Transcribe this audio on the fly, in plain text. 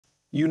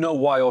You know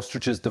why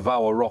ostriches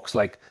devour rocks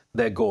like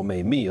they're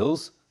gourmet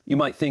meals? You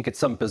might think it's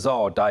some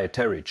bizarre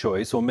dietary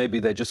choice, or maybe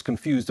they're just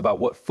confused about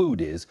what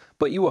food is,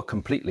 but you are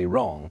completely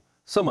wrong.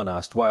 Someone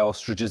asked why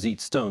ostriches eat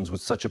stones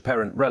with such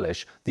apparent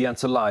relish. The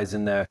answer lies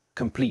in their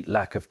complete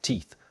lack of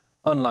teeth.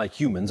 Unlike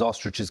humans,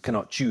 ostriches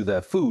cannot chew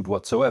their food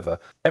whatsoever.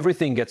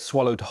 Everything gets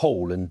swallowed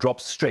whole and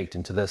drops straight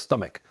into their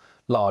stomach.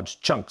 Large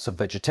chunks of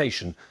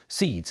vegetation,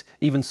 seeds,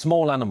 even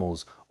small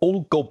animals,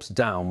 all gulped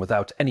down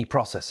without any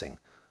processing.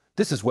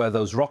 This is where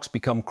those rocks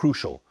become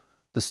crucial.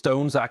 The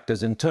stones act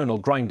as internal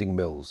grinding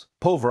mills,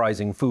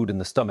 pulverizing food in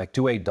the stomach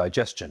to aid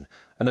digestion.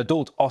 An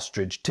adult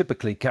ostrich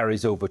typically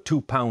carries over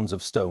 2 pounds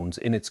of stones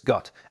in its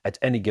gut at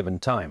any given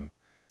time.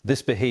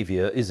 This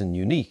behavior isn't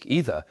unique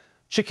either.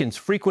 Chickens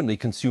frequently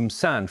consume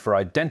sand for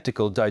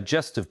identical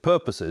digestive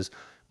purposes,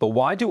 but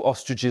why do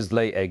ostriches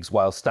lay eggs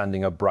while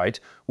standing upright?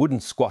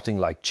 Wouldn't squatting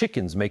like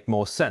chickens make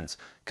more sense?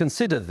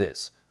 Consider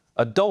this.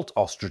 Adult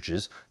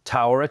ostriches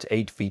tower at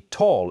 8 feet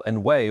tall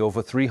and weigh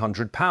over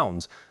 300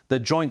 pounds. Their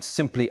joints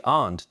simply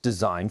aren't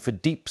designed for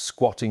deep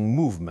squatting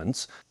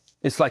movements.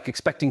 It's like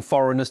expecting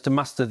foreigners to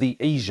master the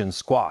Asian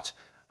squat,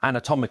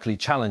 anatomically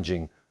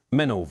challenging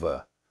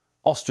maneuver.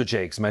 Ostrich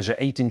eggs measure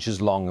 8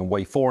 inches long and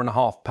weigh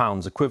 4.5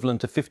 pounds,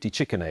 equivalent to 50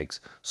 chicken eggs.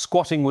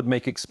 Squatting would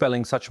make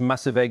expelling such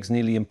massive eggs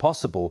nearly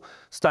impossible.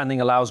 Standing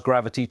allows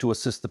gravity to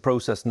assist the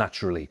process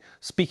naturally.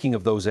 Speaking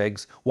of those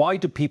eggs, why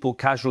do people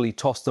casually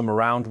toss them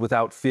around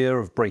without fear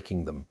of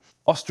breaking them?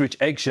 Ostrich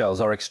eggshells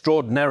are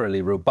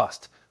extraordinarily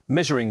robust,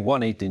 measuring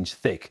 1/8 inch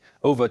thick,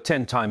 over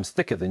 10 times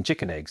thicker than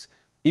chicken eggs.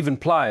 Even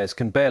pliers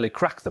can barely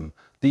crack them.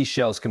 These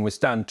shells can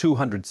withstand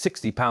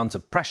 260 pounds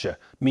of pressure,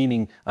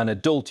 meaning an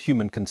adult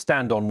human can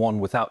stand on one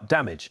without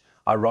damage.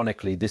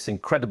 Ironically, this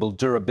incredible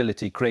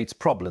durability creates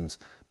problems.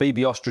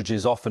 Baby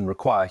ostriches often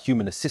require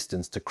human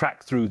assistance to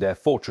crack through their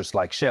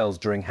fortress-like shells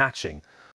during hatching.